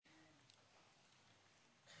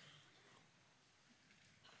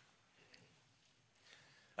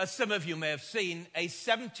As some of you may have seen, a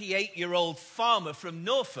 78-year-old farmer from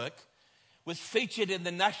Norfolk was featured in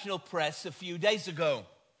the national press a few days ago.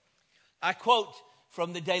 I quote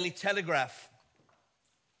from the Daily Telegraph.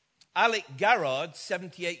 Alec Garrard,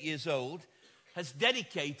 78 years old, has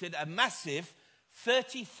dedicated a massive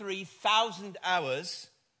 33,000 hours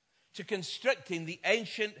to constructing the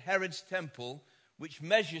ancient Herod's Temple, which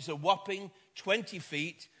measures a whopping 20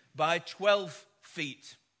 feet by 12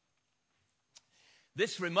 feet.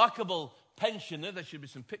 This remarkable pensioner, there should be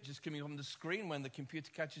some pictures coming on the screen when the computer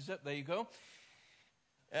catches up, there you go.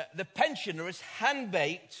 The pensioner has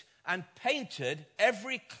hand-baked and painted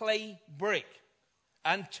every clay brick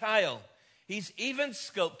and tile. He's even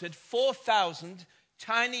sculpted 4,000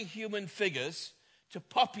 tiny human figures to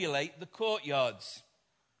populate the courtyards.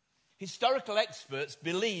 Historical experts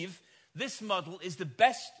believe this model is the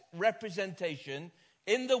best representation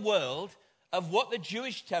in the world of what the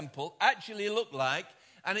Jewish temple actually looked like,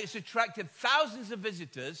 and it's attracted thousands of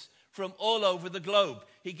visitors from all over the globe.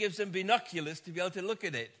 He gives them binoculars to be able to look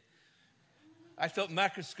at it. I thought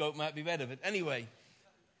microscope might be better, but anyway.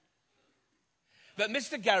 But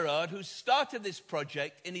Mr. Garrard, who started this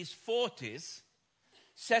project in his 40s,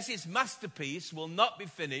 says his masterpiece will not be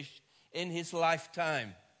finished in his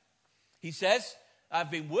lifetime. He says,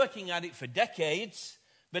 I've been working at it for decades,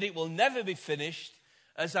 but it will never be finished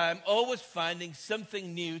as I am always finding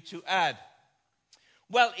something new to add.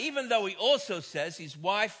 Well, even though he also says his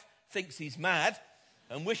wife thinks he's mad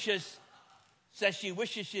and says she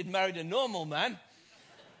wishes she'd married a normal man,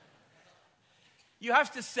 you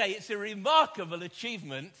have to say it's a remarkable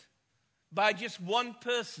achievement by just one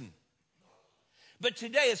person. But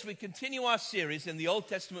today, as we continue our series in the Old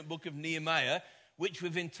Testament book of Nehemiah, which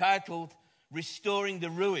we've entitled Restoring the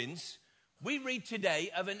Ruins, we read today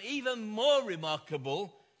of an even more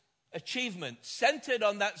remarkable achievement centered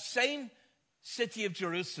on that same city of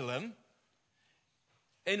Jerusalem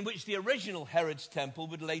in which the original Herod's temple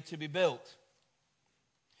would later be built.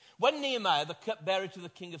 When Nehemiah, the cupbearer to the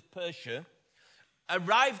king of Persia,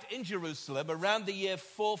 arrived in Jerusalem around the year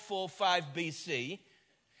 445 BC,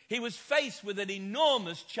 he was faced with an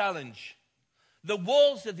enormous challenge. The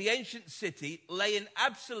walls of the ancient city lay in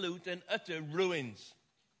absolute and utter ruins.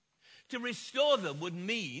 To restore them would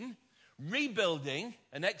mean rebuilding,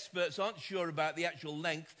 and experts aren't sure about the actual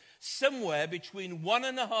length, somewhere between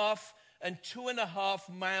 1.5 and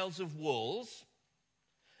 2.5 miles of walls,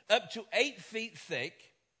 up to 8 feet thick,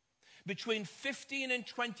 between 15 and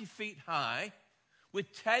 20 feet high,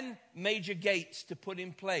 with 10 major gates to put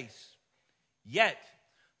in place. Yet,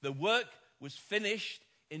 the work was finished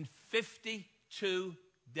in 52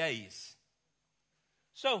 days.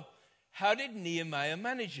 So, how did Nehemiah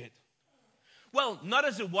manage it? Well, not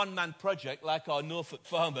as a one-man project like our Norfolk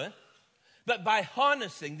farmer, but by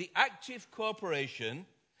harnessing the active cooperation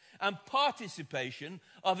and participation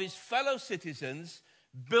of his fellow citizens,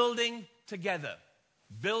 building together.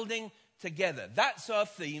 Building together. That's our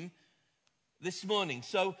theme this morning.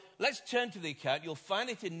 So let's turn to the account. You'll find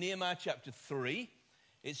it in Nehemiah chapter 3.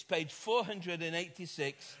 It's page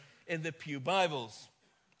 486 in the Pew Bibles.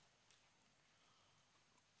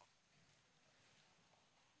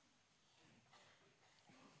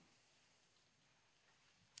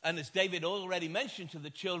 And as David already mentioned to the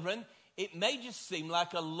children, it may just seem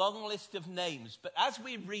like a long list of names. But as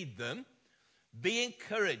we read them, be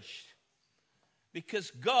encouraged. Because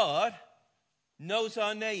God knows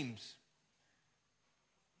our names.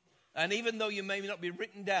 And even though you may not be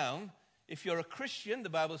written down, if you're a Christian, the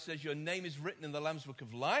Bible says your name is written in the Lamb's Book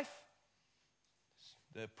of Life.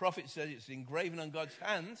 The prophet says it's engraven on God's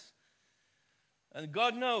hands. And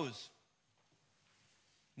God knows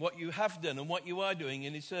what you have done and what you are doing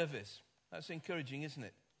in his service. That's encouraging, isn't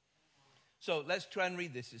it? So let's try and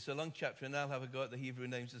read this. It's a long chapter, and I'll have a go at the Hebrew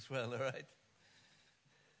names as well, all right?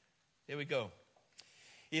 Here we go.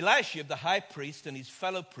 Eliashib, the high priest, and his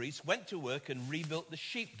fellow priests went to work and rebuilt the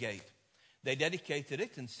sheep gate. They dedicated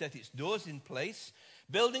it and set its doors in place,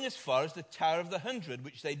 building as far as the Tower of the 100,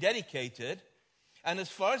 which they dedicated, and as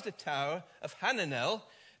far as the Tower of Hananel.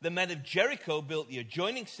 The men of Jericho built the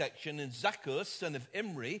adjoining section, and Zachus, son of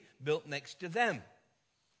Imri, built next to them.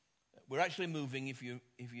 We're actually moving, if you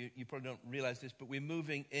probably don't realize this, but we're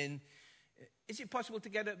moving in. Is it possible to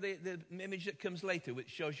get up the image that comes later, which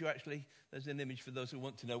shows you actually, there's an image for those who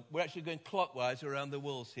want to know. We're actually going clockwise around the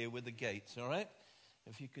walls here with the gates, all right?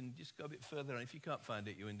 If you can just go a bit further, and if you can't find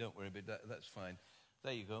it, don't worry about that, that's fine.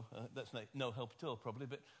 There you go. That's no help at all, probably,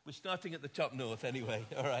 but we're starting at the top north anyway,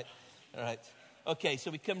 all right? All right. Okay, so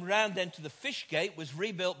we come round then to the fish gate, was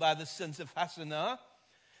rebuilt by the sons of Hassanah.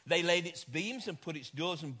 They laid its beams and put its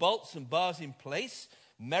doors and bolts and bars in place.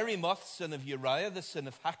 Merimoth, son of Uriah, the son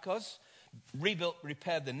of Hakkoz,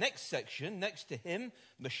 repaired the next section. Next to him,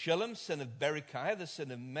 Meshullam, son of Berechiah, the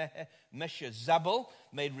son of Meshezabel,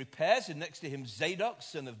 made repairs. And next to him, Zadok,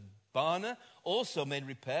 son of Baana, also made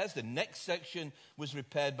repairs. The next section was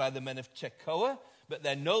repaired by the men of Tekoa, but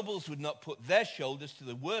their nobles would not put their shoulders to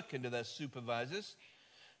the work under their supervisors.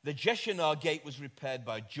 The Jeshanah gate was repaired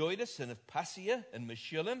by Joiada, son of Paseah, and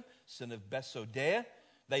Meshullam, son of Besodeah.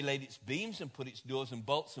 They laid its beams and put its doors and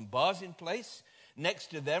bolts and bars in place. Next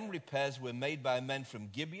to them, repairs were made by men from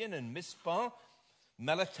Gibeon and Mizpah,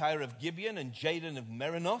 Melatiah of Gibeon and Jadon of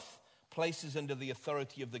Merinoth, places under the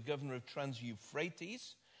authority of the governor of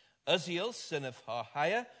Trans-Euphrates. Uzziel, son of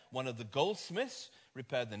Harhiah, one of the goldsmiths,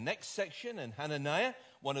 repaired the next section, and Hananiah,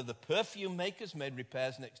 one of the perfume makers, made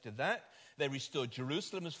repairs next to that. They restored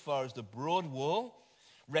Jerusalem as far as the broad wall.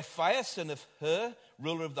 Rephaiah, son of Hur,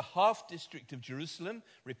 ruler of the half district of Jerusalem,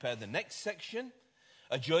 repaired the next section.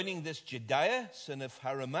 Adjoining this, Jedaiah, son of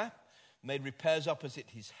Haramah, made repairs opposite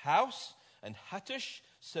his house. And Hattush,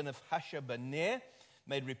 son of Hashabaneh,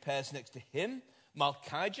 made repairs next to him.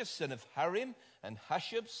 Malchijah, son of Harim, and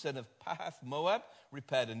Hashub, son of Pahath Moab,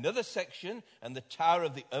 repaired another section, and the Tower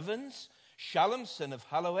of the Ovens. Shallum, son of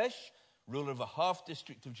Haloesh, ruler of a half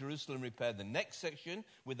district of Jerusalem, repaired the next section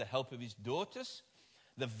with the help of his daughters.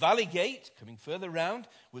 The Valley Gate, coming further round,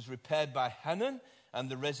 was repaired by Hanan and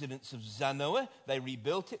the residents of Zanoah. They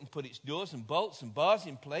rebuilt it and put its doors and bolts and bars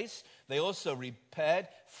in place. They also repaired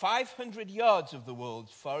 500 yards of the wall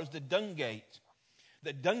as far as the Dung Gate.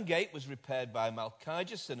 The Dung Gate was repaired by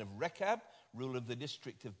Malchijah, son of Rechab, ruler of the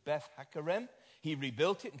district of Beth Hakerem. He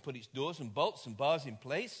rebuilt it and put its doors and bolts and bars in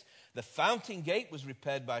place. The Fountain Gate was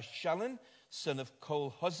repaired by Shallun, son of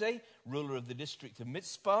Kol-Hoseh, ruler of the district of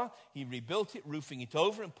Mizpah. He rebuilt it, roofing it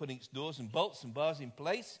over and putting its doors and bolts and bars in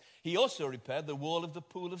place. He also repaired the wall of the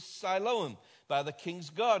pool of Siloam by the king's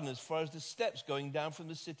garden as far as the steps going down from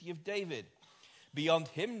the city of David. Beyond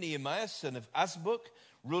him, Nehemiah, son of Azbuk,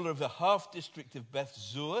 ruler of the half district of Beth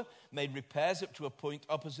Zur, made repairs up to a point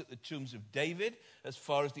opposite the tombs of David as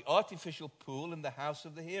far as the artificial pool and the house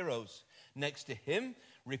of the heroes. Next to him,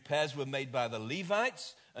 repairs were made by the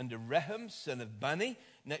Levites under Rehem, son of Bani.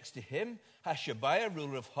 Next to him, Hashabiah,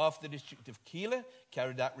 ruler of half the district of Keilah,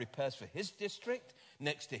 carried out repairs for his district.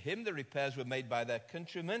 Next to him, the repairs were made by their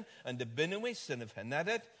countrymen under Binnui, son of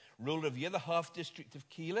Henadad, ruler of the other half district of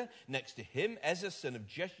Keilah. Next to him, Ezra, son of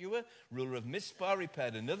Jeshua, ruler of Mizpah,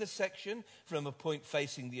 repaired another section from a point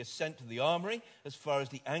facing the ascent to the armory as far as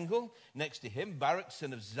the angle. Next to him, Barak,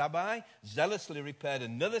 son of Zabbai, zealously repaired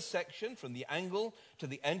another section from the angle to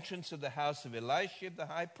the entrance of the house of Eliashib the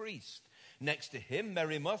high priest. Next to him,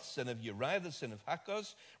 Merimoth, son of Uriah, the son of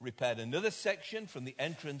Hakkoz, repaired another section from the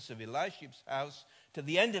entrance of Eliashib's house to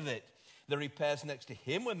the end of it. The repairs next to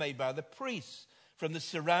him were made by the priests from the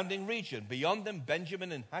surrounding region. Beyond them,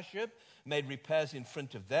 Benjamin and Hashub made repairs in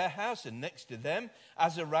front of their house, and next to them,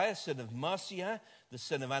 Azariah, son of Marciah, the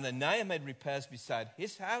son of Ananiah, made repairs beside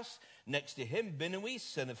his house. Next to him, Binnui,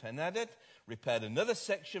 son of Henadad, repaired another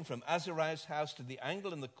section from Azariah's house to the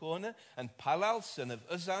angle in the corner, and Palal, son of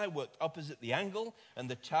Uzziah, worked opposite the angle and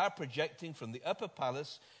the tower projecting from the upper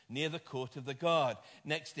palace near the court of the guard.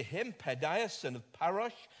 Next to him, Pedaiah, son of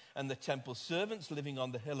Parosh, and the temple servants living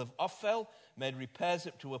on the hill of Ophel made repairs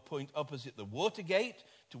up to a point opposite the water gate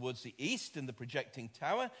towards the east and the projecting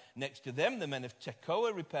tower. Next to them, the men of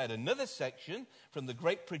Tekoa repaired another section from the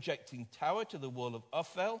great projecting tower to the wall of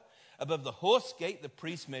Ophel. Above the horse gate, the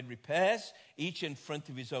priests made repairs, each in front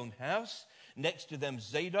of his own house. Next to them,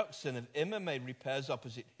 Zadok, son of Immer, made repairs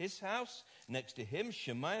opposite his house. Next to him,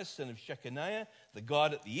 Shemaiah, son of Shechaniah, the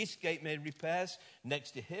guard at the east gate, made repairs.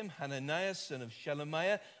 Next to him, Hananiah, son of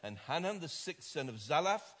Shelemiah, and Hanan, the sixth son of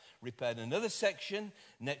Zalaph, repaired another section.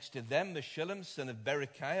 Next to them, Meshullam, son of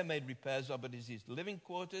Berechiah, made repairs opposite his living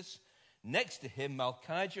quarters. Next to him,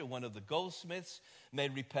 Malchijah, one of the goldsmiths,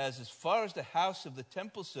 made repairs as far as the house of the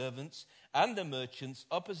temple servants and the merchants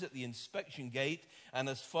opposite the inspection gate, and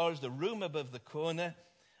as far as the room above the corner,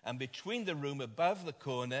 and between the room above the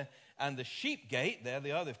corner and the sheep gate. There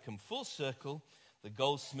they are, they've come full circle. The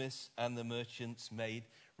goldsmiths and the merchants made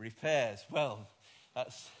repairs. Well,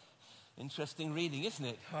 that's interesting reading, isn't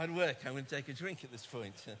it? Hard work. I'm going to take a drink at this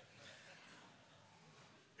point.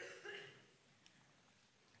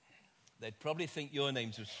 They'd probably think your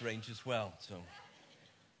names are strange as well. So,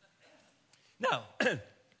 now,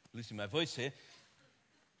 losing my voice here.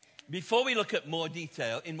 Before we look at more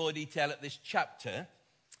detail at this chapter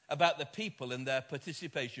about the people and their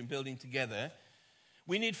participation building together,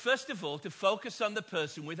 we need first of all to focus on the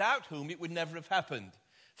person without whom it would never have happened.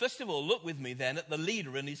 First of all, look with me then at the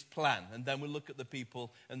leader and his plan, and then we'll look at the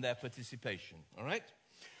people and their participation. All right?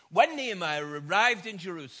 When Nehemiah arrived in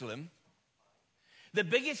Jerusalem, the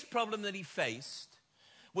biggest problem that he faced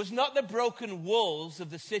was not the broken walls of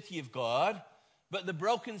the city of God, but the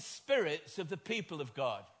broken spirits of the people of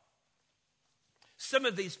God. Some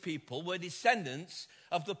of these people were descendants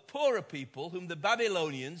of the poorer people whom the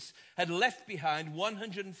Babylonians had left behind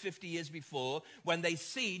 150 years before when they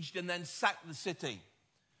sieged and then sacked the city.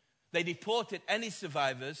 They deported any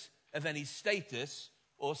survivors of any status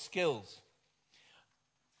or skills.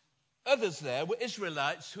 Others there were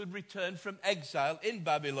Israelites who had returned from exile in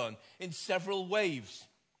Babylon in several waves.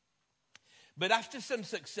 But after some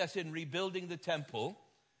success in rebuilding the temple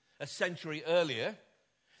a century earlier,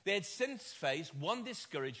 they had since faced one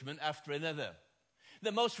discouragement after another.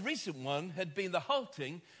 The most recent one had been the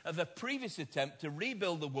halting of a previous attempt to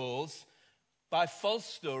rebuild the walls by false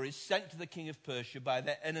stories sent to the king of Persia by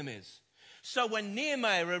their enemies. So when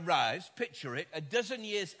Nehemiah arrives, picture it, a dozen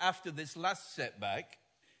years after this last setback,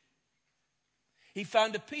 he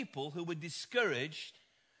found a people who were discouraged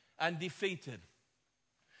and defeated.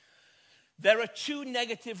 There are two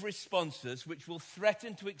negative responses which will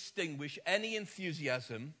threaten to extinguish any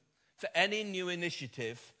enthusiasm for any new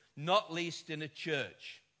initiative, not least in a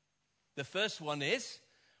church. The first one is,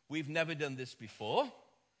 we've never done this before.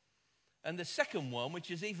 And the second one, which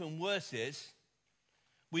is even worse, is,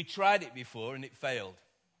 we tried it before and it failed.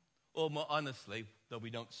 Or more honestly, though we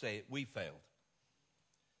don't say it, we failed.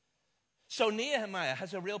 So Nehemiah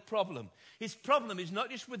has a real problem. His problem is not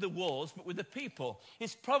just with the walls, but with the people.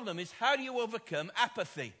 His problem is, how do you overcome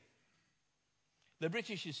apathy? The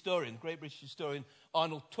British historian, great British historian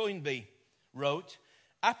Arnold Toynbee wrote,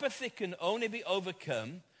 apathy can only be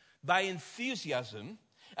overcome by enthusiasm,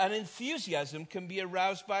 and enthusiasm can be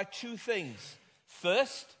aroused by two things.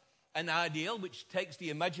 First, an ideal which takes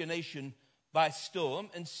the imagination by storm,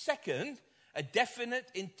 and second, a definite,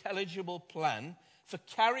 intelligible plan for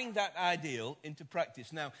carrying that ideal into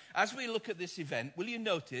practice. Now, as we look at this event, will you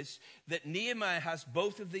notice that Nehemiah has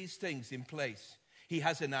both of these things in place? He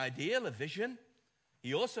has an ideal, a vision.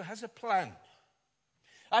 He also has a plan.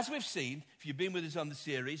 As we've seen, if you've been with us on the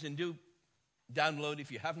series, and do download if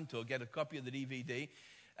you haven't, or get a copy of the DVD,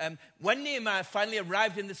 when Nehemiah finally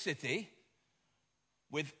arrived in the city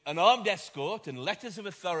with an armed escort and letters of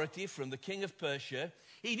authority from the king of Persia,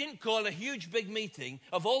 he didn't call a huge big meeting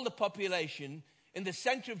of all the population in the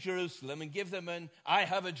center of Jerusalem and give them an "I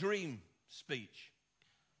have a dream" speech.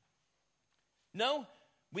 No,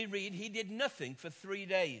 we read he did nothing for 3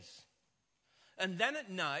 days. And then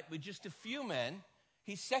at night, with just a few men,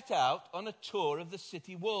 he set out on a tour of the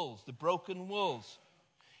city walls, the broken walls.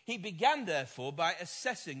 He began, therefore, by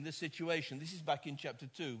assessing the situation. This is back in chapter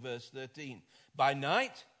 2, verse 13. By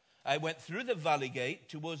night, I went through the valley gate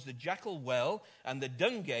towards the Jackal Well and the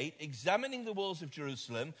Dung Gate, examining the walls of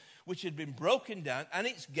Jerusalem, which had been broken down, and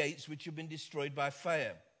its gates, which had been destroyed by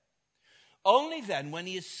fire. Only then, when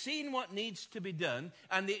he has seen what needs to be done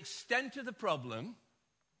and the extent of the problem,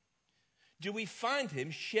 do we find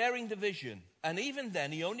him sharing the vision. And even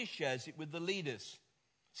then, he only shares it with the leaders,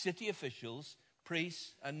 city officials,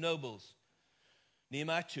 priests, and nobles.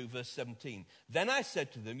 Nehemiah 2, verse 17. Then I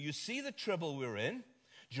said to them, you see the trouble we're in?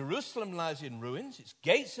 Jerusalem lies in ruins. Its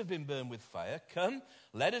gates have been burned with fire. Come,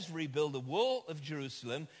 let us rebuild the wall of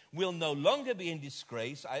Jerusalem. We'll no longer be in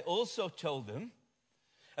disgrace. I also told them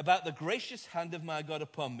about the gracious hand of my God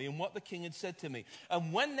upon me and what the king had said to me.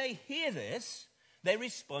 And when they hear this, they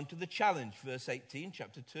respond to the challenge. Verse 18,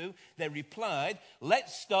 chapter 2. They replied,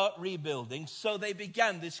 let's start rebuilding. So they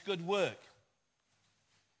began this good work.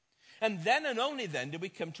 And then and only then do we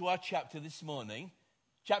come to our chapter this morning,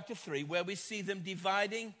 chapter 3, where we see them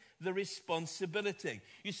dividing the responsibility.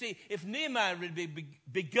 You see, if Nehemiah had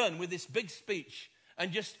begun with this big speech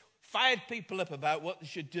and just fired people up about what they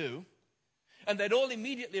should do, and they'd all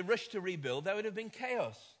immediately rushed to rebuild, there would have been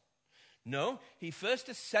chaos. No, he first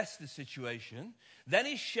assessed the situation, then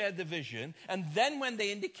he shared the vision, and then when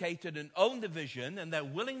they indicated and owned the vision and their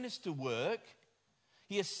willingness to work,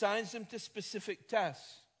 he assigns them to specific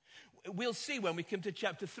tasks. We'll see when we come to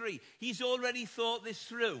chapter 3. He's already thought this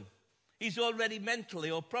through. He's already mentally,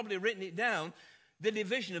 or probably written it down, the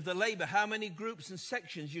division of the labor, how many groups and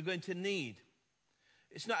sections you're going to need.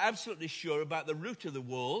 It's not absolutely sure about the route of the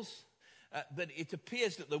walls, but it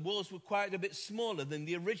appears that the walls were quite a bit smaller than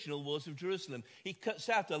the original walls of Jerusalem. He cuts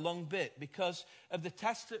out a long bit because of the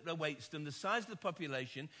task that awaits them, the size of the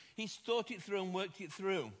population. He's thought it through and worked it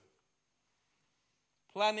through.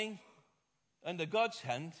 Planning under God's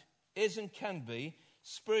hand is and can be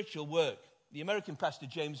spiritual work. The American pastor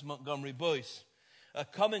James Montgomery Boyce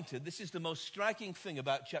commented, this is the most striking thing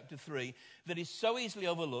about chapter 3 that is so easily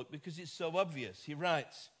overlooked because it's so obvious. He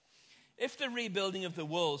writes, If the rebuilding of the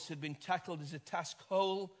walls had been tackled as a task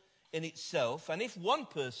whole in itself, and if one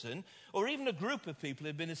person or even a group of people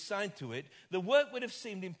had been assigned to it, the work would have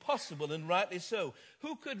seemed impossible, and rightly so.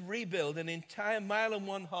 Who could rebuild an entire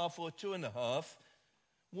 1.5 miles or 2.5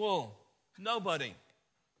 wall? Nobody.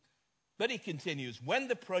 But he continues, when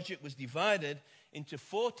the project was divided into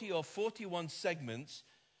 40 or 41 segments,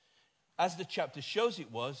 as the chapter shows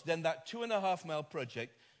it was, then that 2.5 mile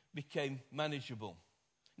project became manageable.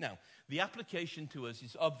 Now, the application to us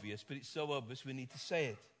is obvious, but it's so obvious we need to say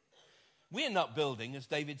it. We are not building, as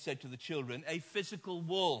David said to the children, a physical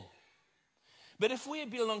wall. But if we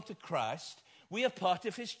belong to Christ, we are part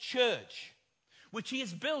of his church, which he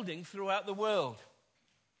is building throughout the world.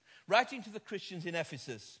 Writing to the Christians in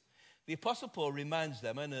Ephesus, the Apostle Paul reminds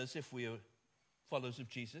them, and us if we are followers of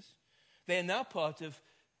Jesus, they are now part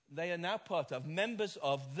of, members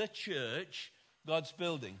of the church, God's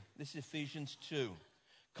building. This is Ephesians 2.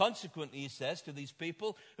 Consequently, he says to these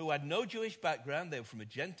people who had no Jewish background, they were from a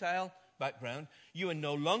Gentile background, you are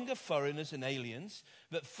no longer foreigners and aliens,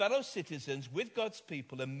 but fellow citizens with God's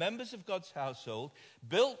people and members of God's household,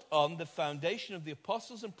 built on the foundation of the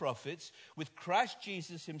apostles and prophets, with Christ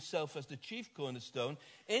Jesus himself as the chief cornerstone.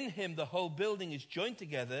 In him the whole building is joined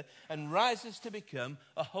together and rises to become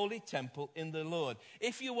a holy temple in the Lord.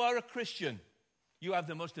 If you are a Christian, you have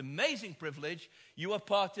the most amazing privilege. You are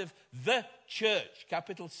part of the church,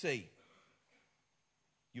 capital C.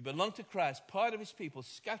 You belong to Christ, part of his people,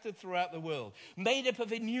 scattered throughout the world, made up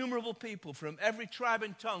of innumerable people from every tribe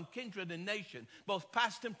and tongue, kindred and nation, both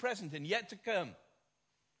past and present and yet to come.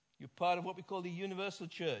 You're part of what we call the universal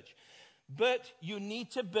church. But you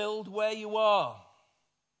need to build where you are.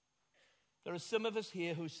 There are some of us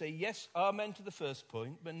here who say, yes, amen to the first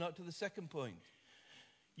point, but not to the second point.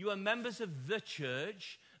 You are members of the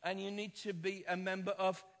church, and you need to be a member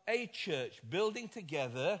of a church, building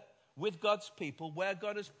together with God's people where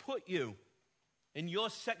God has put you in your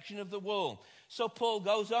section of the wall. So Paul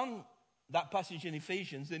goes on that passage in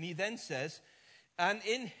Ephesians, and he then says, and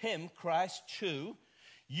in him, Christ too,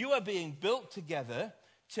 you are being built together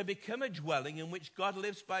to become a dwelling in which God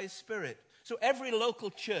lives by his Spirit. So every local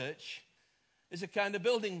church is a kind of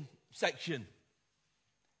building section,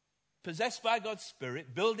 possessed by God's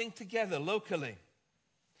Spirit, building together locally.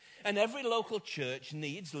 And every local church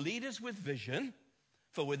needs leaders with vision,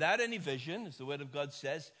 for without any vision, as the word of God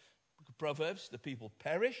says, Proverbs, the people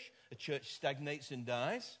perish, a church stagnates and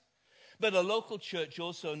dies. But a local church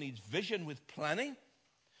also needs vision with planning,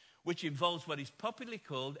 which involves what is popularly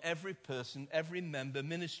called every person, every member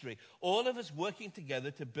ministry. All of us working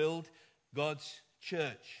together to build God's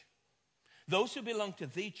church. Those who belong to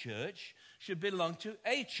the church should belong to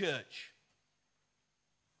a church.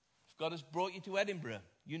 If God has brought you to Edinburgh,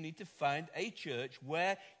 you need to find a church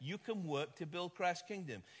where you can work to build Christ's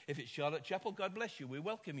kingdom. If it's Charlotte Chapel, God bless you. We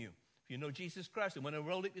welcome you. If you know Jesus Christ and want to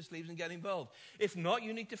roll up your sleeves and get involved. If not,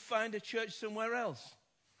 you need to find a church somewhere else.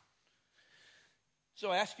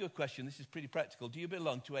 So I ask you a question. This is pretty practical. Do you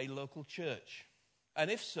belong to a local church?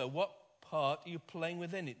 And if so, what part are you playing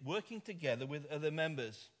within it? Working together with other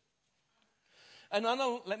members. And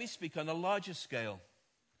let me speak on a larger scale.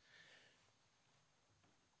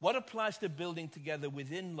 What applies to building together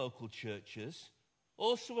within local churches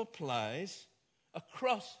also applies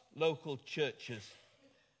across local churches.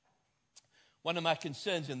 One of my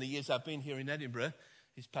concerns in the years I've been here in Edinburgh,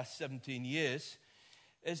 these past 17 years,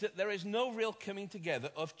 is that there is no real coming together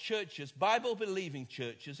of churches, Bible-believing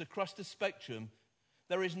churches across the spectrum.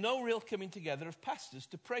 There is no real coming together of pastors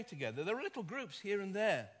to pray together. There are little groups here and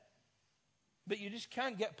there, but you just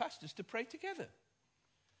can't get pastors to pray together.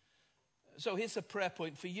 So here's a prayer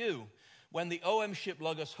point for you. When the OM ship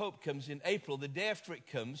Logos Hope comes in April, the day after it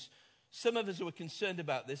comes, some of us who are concerned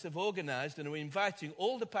about this have organized and are inviting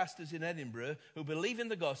all the pastors in Edinburgh who believe in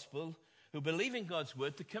the gospel, who believe in God's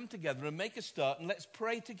word, to come together and make a start, and let's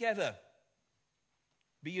pray together.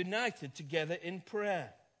 Be united together in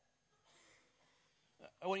prayer.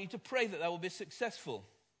 I want you to pray that will be successful.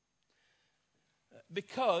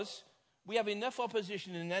 Because we have enough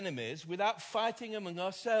opposition and enemies without fighting among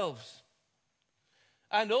ourselves.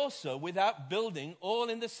 And also without building all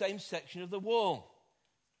in the same section of the wall.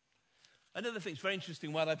 Another thing that's very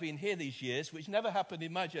interesting while I've been here these years, which never happened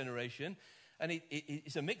in my generation, and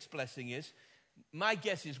it's a mixed blessing, is my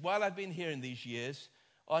guess is while I've been here in these years,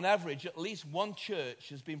 on average, at least one church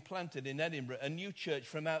has been planted in Edinburgh, a new church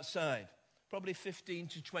from outside. Probably 15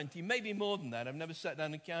 to 20, maybe more than that. I've never sat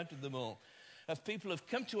down and counted them all. Of people who have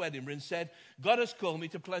come to Edinburgh and said, God has called me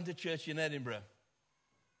to plant a church in Edinburgh.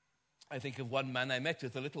 I think of one man I met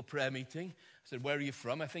at a little prayer meeting. I said, "Where are you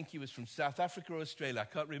from?" I think he was from South Africa or Australia. I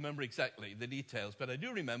can't remember exactly the details, but I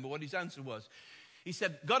do remember what his answer was. He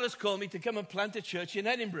said, "God has called me to come and plant a church in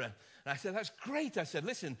Edinburgh." And I said, "That's great." I said,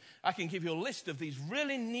 "Listen, I can give you a list of these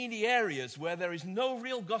really needy areas where there is no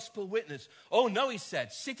real gospel witness." "Oh, no," he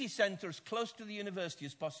said, "city centre as close to the university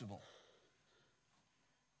as possible."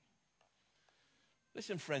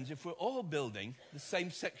 Listen, friends, if we're all building the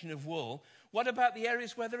same section of wall, what about the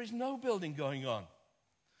areas where there is no building going on?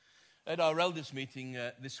 At our elders meeting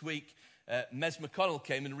this week, Mez McConnell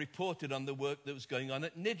came and reported on the work that was going on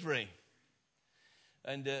at Nidri.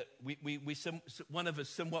 And one of us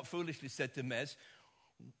somewhat foolishly said to Mez,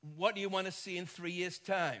 "What do you want to see in 3 years'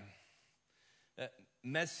 time?"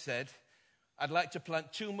 Mez said, "I'd like to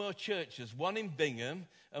plant 2 more churches, one in Bingham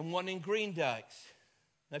and one in Greendykes."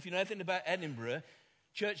 Now, if you know anything about Edinburgh,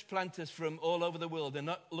 church planters from all over the world are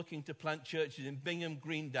not looking to plant churches in Bingham,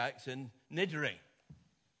 Greendykes, and Nidri.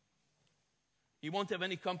 You won't have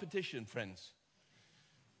any competition, friends.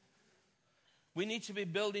 We need to be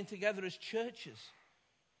building together as churches.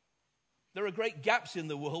 There are great gaps in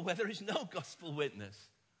the world where there is no gospel witness.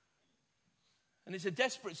 And it's a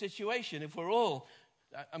desperate situation if we're all,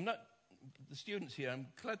 I'm not, the students here,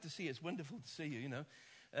 I'm glad to see you. It's wonderful to see you, you know.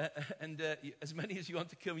 As many as you want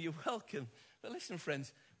to come, you're welcome. But listen,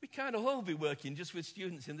 friends, we can't all be working just with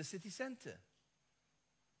students in the city centre.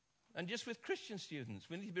 And just with Christian students.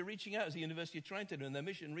 We need to be reaching out, as the University of Toronto did in their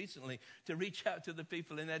mission recently, to reach out to the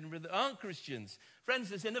people in Edinburgh that aren't Christians. Friends,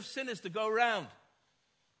 there's enough sinners to go around.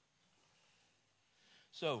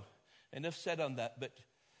 So, enough said on that, but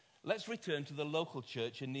let's return to the local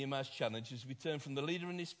church and Nehemiah's challenge as we turn from the leader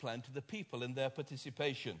and his plan to the people and their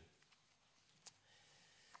participation.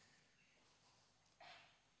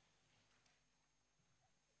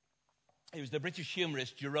 It was the British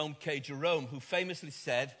humorist Jerome K. Jerome who famously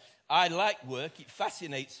said, "I like work, it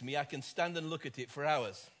fascinates me, I can stand and look at it for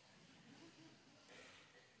hours."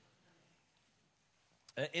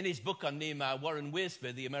 In his book on Nehemiah, Warren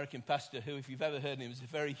Wiersbe, the American pastor, who, if you've ever heard him, is a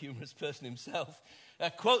very humorous person himself,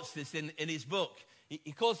 quotes this in his book.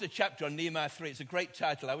 He calls the chapter on Nehemiah 3, it's a great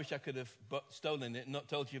title, I wish I could have stolen it and not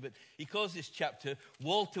told you, but he calls this chapter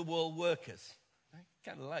Wall-to-Wall Workers. I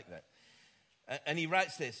kind of like that. And he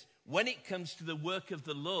writes this, "When it comes to the work of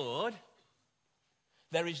the Lord,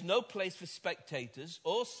 there is no place for spectators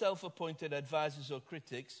or self-appointed advisors or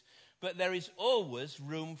critics, but there is always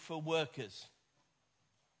room for workers."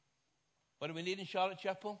 What do we need in Charlotte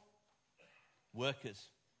Chapel? Workers.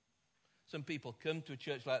 Some people come to a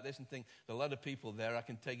church like this and think, "There's a lot of people there, I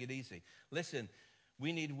can take it easy." Listen,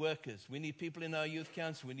 we need workers. We need people in our youth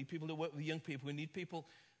council. We need people to work with young people. We need people,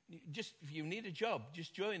 just if you need a job,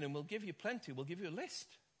 just join and we'll give you plenty. We'll give you a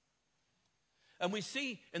list. And we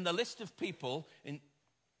see in the list of people in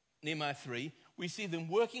Nehemiah 3, we see them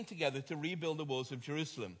working together to rebuild the walls of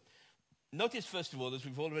Jerusalem. Notice, first of all, as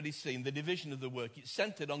we've already seen, the division of the work. It's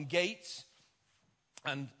centered on gates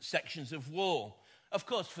and sections of wall. Of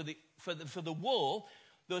course, for the wall,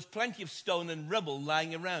 there was plenty of stone and rubble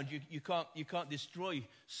lying around. You can't destroy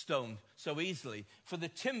stone so easily. For the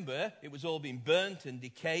timber, it was all being burnt and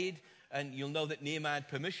decayed, and you'll know that Nehemiah had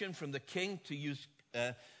permission from the king to use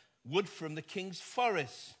wood from the king's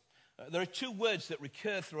forest. There are 2 words that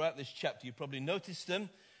recur throughout this chapter. You probably noticed them.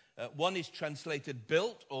 One is translated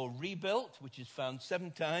built or rebuilt, which is found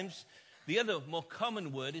 7 times. The other more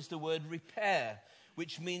common word is the word repair,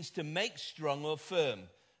 which means to make strong or firm.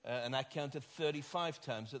 And I counted 35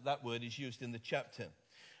 times that word is used in the chapter.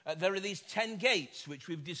 There are these 10 gates, which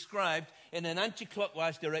we've described in an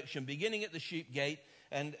anti-clockwise direction, beginning at the sheep gate,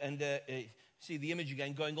 and see the image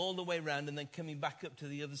again, going all the way around and then coming back up to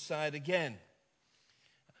the other side again.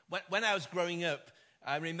 When I was growing up,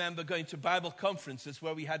 I remember going to Bible conferences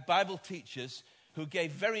where we had Bible teachers who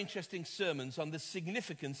gave very interesting sermons on the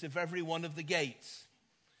significance of every one of the gates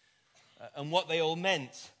and what they all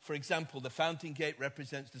meant. For example, the fountain gate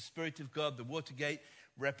represents the Spirit of God. The water gate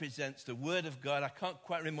represents the Word of God. I can't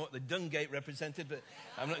quite remember what the dung gate represented, but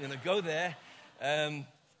I'm not going to go there. And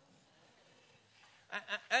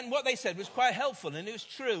what they said was quite helpful, and it was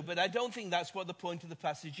true, but I don't think that's what the point of the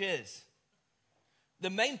passage is. The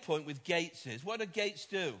main point with gates is, what do gates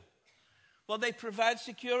do? Well, they provide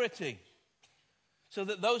security so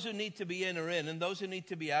that those who need to be in are in and those who need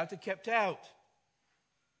to be out are kept out.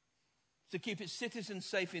 To keep its citizens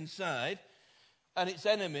safe inside and its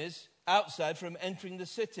enemies outside from entering the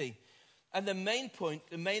city. And the main point,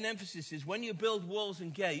 the main emphasis is when you build walls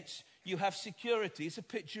and gates, you have security. It's a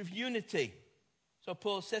picture of unity. So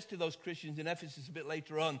Paul says to those Christians in Ephesus a bit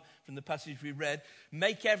later on from the passage we read,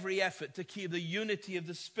 make every effort to keep the unity of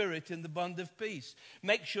the Spirit in the bond of peace.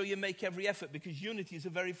 Make sure you make every effort, because unity is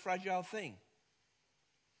a very fragile thing.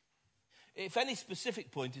 If any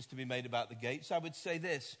specific point is to be made about the gates, I would say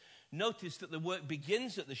this. Notice that the work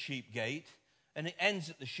begins at the sheep gate and it ends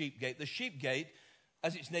at the sheep gate. The sheep gate,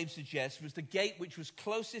 as its name suggests, was the gate which was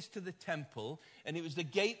closest to the temple, and it was the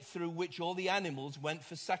gate through which all the animals went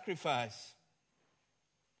for sacrifice.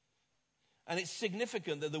 And it's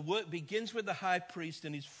significant that the work begins with the high priest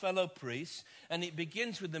and his fellow priests, and it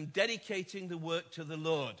begins with them dedicating the work to the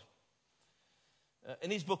Lord.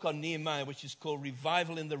 In his book on Nehemiah, which is called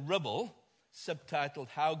Revival in the Rubble, subtitled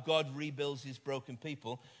How God Rebuilds His Broken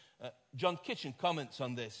People, John Kitchen comments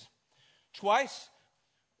on this. Twice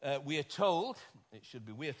we are told, it should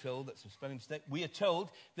be we are told, that's a spelling mistake, we are told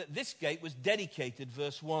that this gate was dedicated,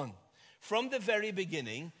 verse 1. From the very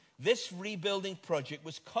beginning, this rebuilding project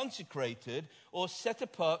was consecrated or set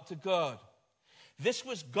apart to God. This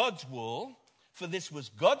was God's wall, for this was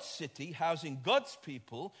God's city, housing God's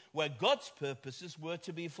people, where God's purposes were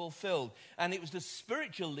to be fulfilled. And it was the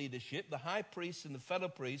spiritual leadership, the high priests and the fellow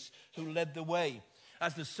priests, who led the way.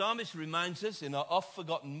 As the psalmist reminds us in our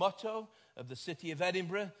oft-forgotten motto of the city of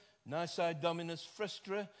Edinburgh, Nisi Dominus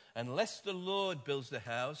Frustra, unless the Lord builds the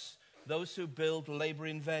house, those who build labor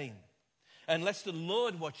in vain. Unless the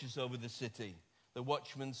Lord watches over the city, the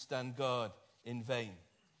watchmen stand guard in vain.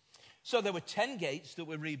 So there were 10 gates that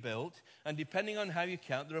were rebuilt, and depending on how you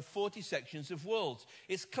count, there are 40 sections of walls.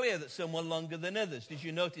 It's clear that some were longer than others. Did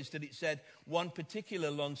you notice that it said one particular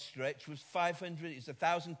long stretch was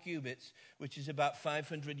 1,000 cubits, which is about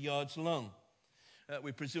 500 yards long?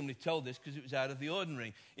 We presumably told this because it was out of the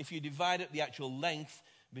ordinary. If you divide up the actual length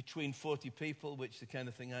between 40 people, which is the kind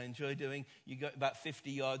of thing I enjoy doing, you got about 50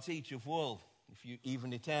 yards each of wall, if you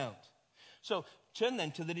even it out. So turn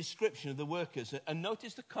then to the description of the workers and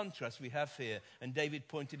notice the contrast we have here. And David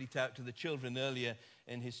pointed it out to the children earlier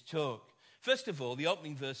in his talk. First of all, the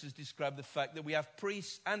opening verses describe the fact that we have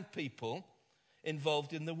priests and people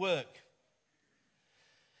involved in the work.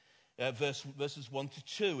 Verses 1 to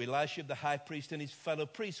 2, Elisha the high priest and his fellow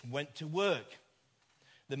priests went to work.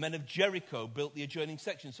 The men of Jericho built the adjoining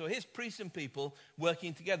section. So here's priests and people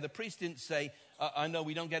working together. The priest didn't say, I know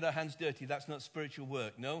we don't get our hands dirty. That's not spiritual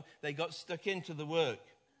work. No, they got stuck into the work.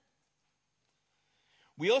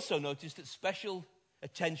 We also noticed that special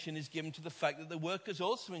attention is given to the fact that the workers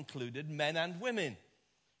also included men and women.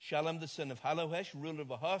 Shallum, the son of Halohesh, ruler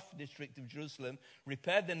of a half district of Jerusalem,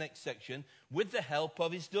 repaired the next section with the help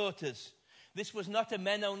of his daughters. This was not a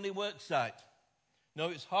men-only work site. No,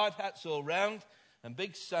 it was hard hats all round and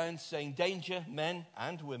big signs saying danger, men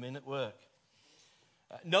and women at work.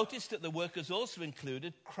 Notice that the workers also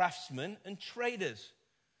included craftsmen and traders.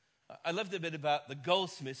 I love the bit about the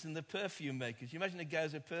goldsmiths and the perfume makers. You imagine a guy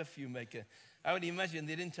who's a perfume maker. I would imagine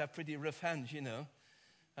they didn't have pretty rough hands, you know.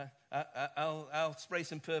 I'll spray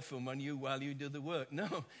some perfume on you while you do the work.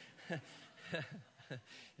 No.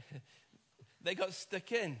 They got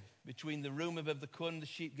stuck in between the room above the corn and the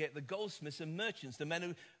sheep gate, the goldsmiths and merchants, the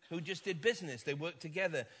men who just did business. They worked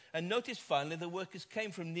together. And notice finally the workers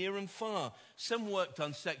came from near and far. Some worked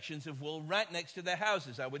on sections of wall right next to their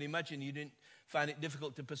houses. I would imagine you didn't find it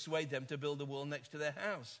difficult to persuade them to build a wall next to their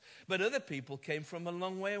house. But other people came from a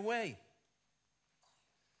long way away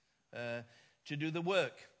to do the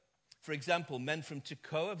work. For example, men from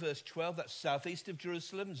Tekoa, verse 12, that's southeast of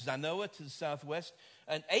Jerusalem, Zanoah to the southwest,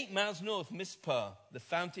 and 8 miles north, Mizpah. The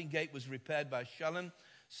fountain gate was repaired by Shallum,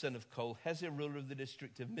 son of Kol-Hezir, ruler of the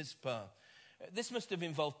district of Mizpah. This must have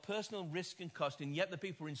involved personal risk and cost, and yet the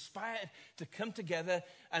people were inspired to come together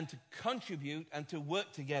and to contribute and to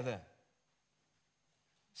work together.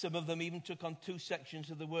 Some of them even took on 2 sections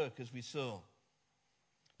of the work, as we saw.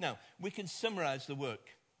 Now, we can summarize the work,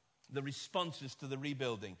 the responses to the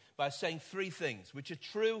rebuilding, by saying 3 things, which are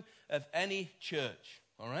true of any church,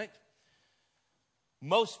 all right?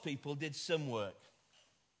 Most people did some work.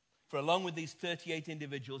 For along with these 38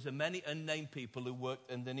 individuals are many unnamed people who worked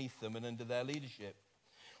underneath them and under their leadership.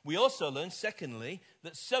 We also learned, secondly,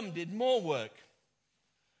 that some did more work.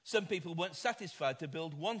 Some people weren't satisfied to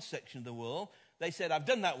build one section of the wall. They said, I've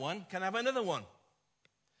done that one, can I have another one?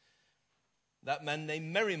 That man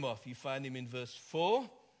named Merimoth, you find him in verse 4.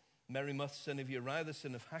 Merimoth, son of Uriah, the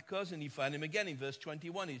son of Hakkoz, and you find him again in verse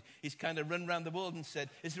 21. He's kind of run around the world and said,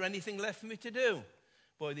 is there anything left for me to do?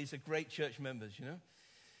 Boy, these are great church members, you know.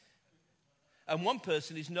 And one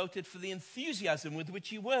person is noted for the enthusiasm with which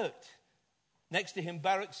he worked. Next to him,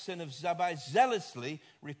 Barak, son of Zabbai, zealously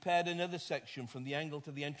repaired another section from the angle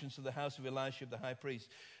to the entrance of the house of Elisha, the high priest.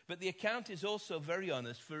 But the account is also very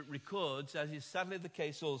honest, for it records, as is sadly the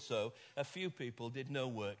case also, a few people did no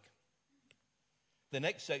work. The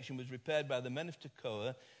next section was repaired by the men of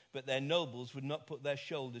Tekoa, but their nobles would not put their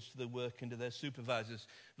shoulders to the work under their supervisors.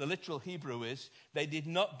 The literal Hebrew is, they did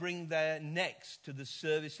not bring their necks to the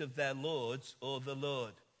service of their lords or the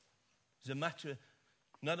Lord. It's a matter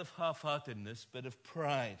not of half-heartedness, but of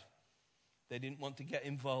pride. They didn't want to get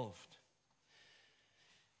involved.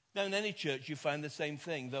 Now, in any church, you find the same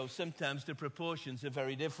thing, though sometimes the proportions are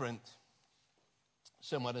very different.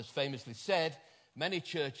 Someone has famously said, many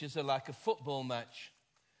churches are like a football match.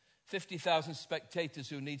 50,000 spectators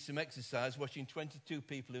who need some exercise, watching 22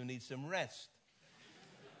 people who need some rest.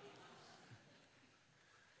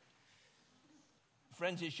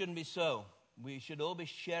 Friends, it shouldn't be so. We should all be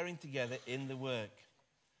sharing together in the work.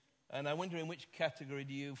 And I wonder, in which category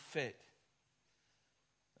do you fit?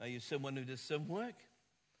 Are you someone who does some work?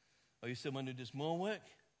 Are you someone who does more work?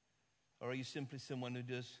 Or are you simply someone who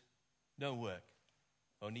does no work?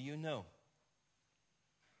 Only you know.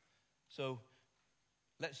 So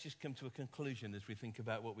let's just come to a conclusion as we think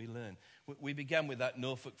about what we learn. We began with that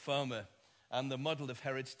Norfolk farmer and the model of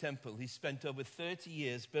Herod's temple. He spent over 30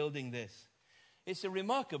 years building this. It's a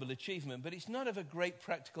remarkable achievement, but it's not of a great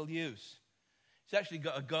practical use. He's actually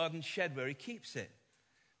got a garden shed where he keeps it.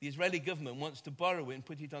 The Israeli government wants to borrow it and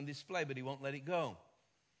put it on display, but he won't let it go.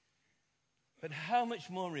 But how much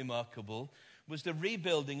more remarkable was the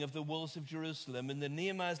rebuilding of the walls of Jerusalem under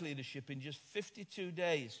Nehemiah's leadership in just 52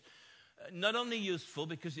 days. Not only useful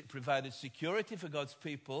because it provided security for God's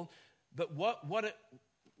people, but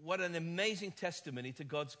what an amazing testimony to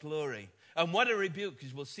God's glory. And what a rebuke,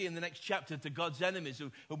 as we'll see in the next chapter, to God's enemies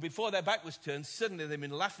who before their back was turned, suddenly they've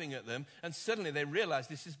been laughing at them, and suddenly they realize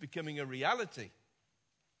this is becoming a reality.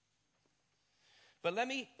 But let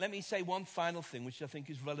me say one final thing, which I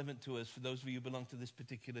think is relevant to us for those of you who belong to this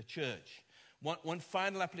particular church. One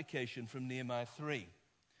final application from Nehemiah 3.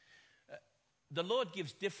 The Lord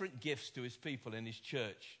gives different gifts to his people in his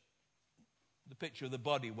church. The picture of the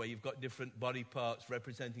body, where you've got different body parts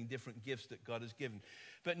representing different gifts that God has given.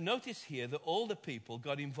 But notice here that all the people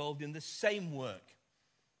got involved in the same work,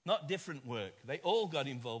 not different work. They all got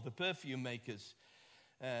involved, the perfume makers,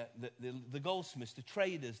 the goldsmiths, the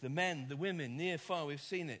traders, the men, the women, near, far, we've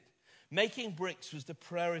seen it. Making bricks was the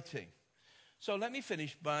priority. So let me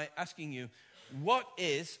finish by asking you, what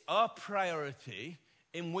is our priority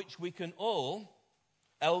in which we can all,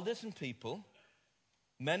 elders and people,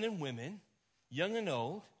 men and women, young and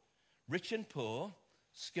old, rich and poor,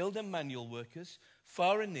 skilled and manual workers,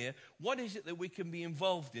 far and near, what is it that we can be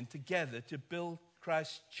involved in together to build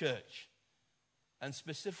Christ's church? And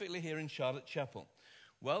specifically here in Charlotte Chapel.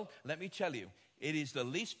 Well, let me tell you, it is the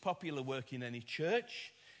least popular work in any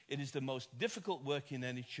church. It is the most difficult work in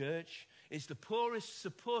any church. It's the poorest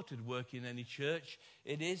supported work in any church.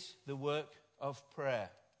 It is the work of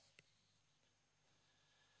prayer.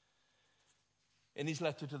 In his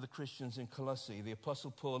letter to the Christians in Colossae, the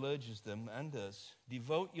Apostle Paul urges them and us,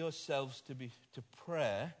 devote yourselves to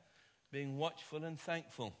prayer, being watchful and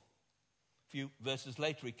thankful. A few verses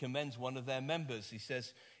later, he commends one of their members. He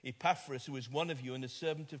says, Epaphras, who is one of you and a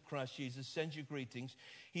servant of Christ Jesus, sends you greetings.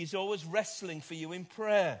 He's always wrestling for you in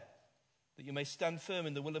prayer, that you may stand firm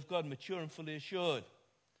in the will of God, mature and fully assured.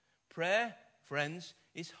 Prayer, friends,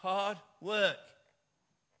 is hard work.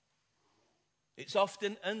 It's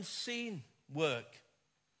often unseen work.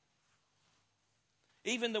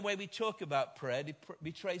 Even the way we talk about prayer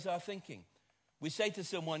betrays our thinking. We say to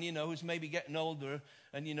someone, who's maybe getting older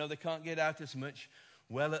and, they can't get out as much,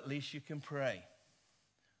 well, at least you can pray.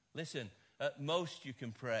 Listen, at most you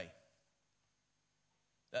can pray.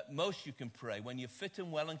 At most you can pray. When you're fit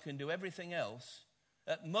and well and can do everything else,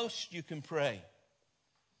 at most you can pray.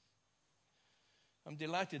 I'm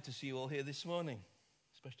delighted to see you all here this morning,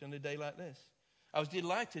 especially on a day like this. I was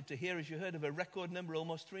delighted to hear, as you heard, of a record number,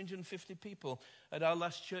 almost 350 people at our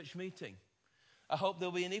last church meeting. I hope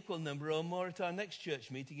there'll be an equal number or more at our next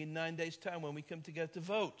church meeting in 9 days' time when we come together to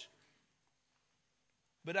vote.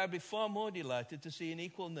 But I'd be far more delighted to see an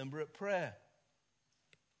equal number at prayer,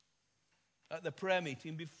 at the prayer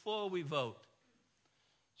meeting before we vote.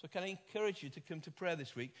 So can I encourage you to come to prayer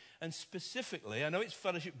this week? And specifically, I know it's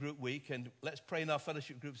fellowship group week, and let's pray in our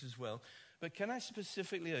fellowship groups as well. But can I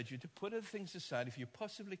specifically urge you to put other things aside if you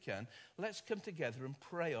possibly can? Let's come together and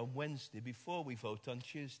pray on Wednesday before we vote on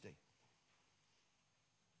Tuesday.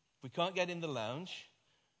 If we can't get in the lounge,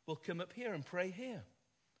 we'll come up here and pray here.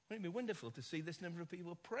 Wouldn't it be wonderful to see this number of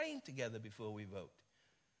people praying together before we vote?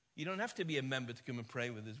 You don't have to be a member to come and pray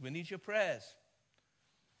with us. We need your prayers.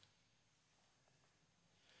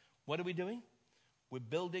 What are we doing? We're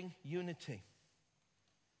building unity.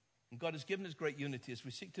 And God has given us great unity as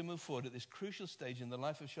we seek to move forward at this crucial stage in the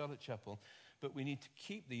life of Charlotte Chapel. But we need to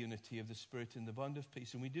keep the unity of the Spirit in the bond of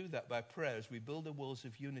peace. And we do that by prayer as we build the walls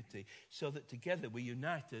of unity so that together we're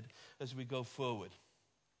united as we go forward.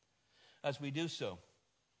 As we do so,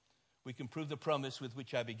 we can prove the promise with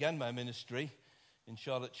which I began my ministry in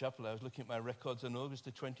Charlotte Chapel. I was looking at my records on August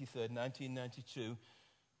the 23rd, 1992.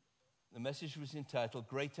 The message was entitled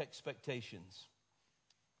Great Expectations.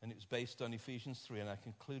 And it was based on Ephesians 3. And I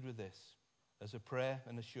conclude with this as a prayer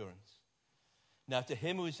and assurance. Now to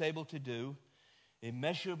him who is able to do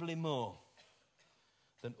immeasurably more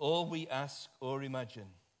than all we ask or imagine,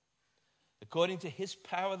 according to his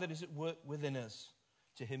power that is at work within us,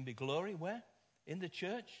 to him be glory, where? In the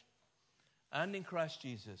church and in Christ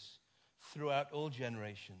Jesus, throughout all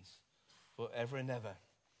generations, forever and ever.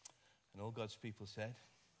 And all God's people said,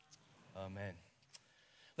 Amen.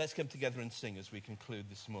 Let's come together and sing as we conclude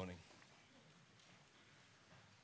this morning.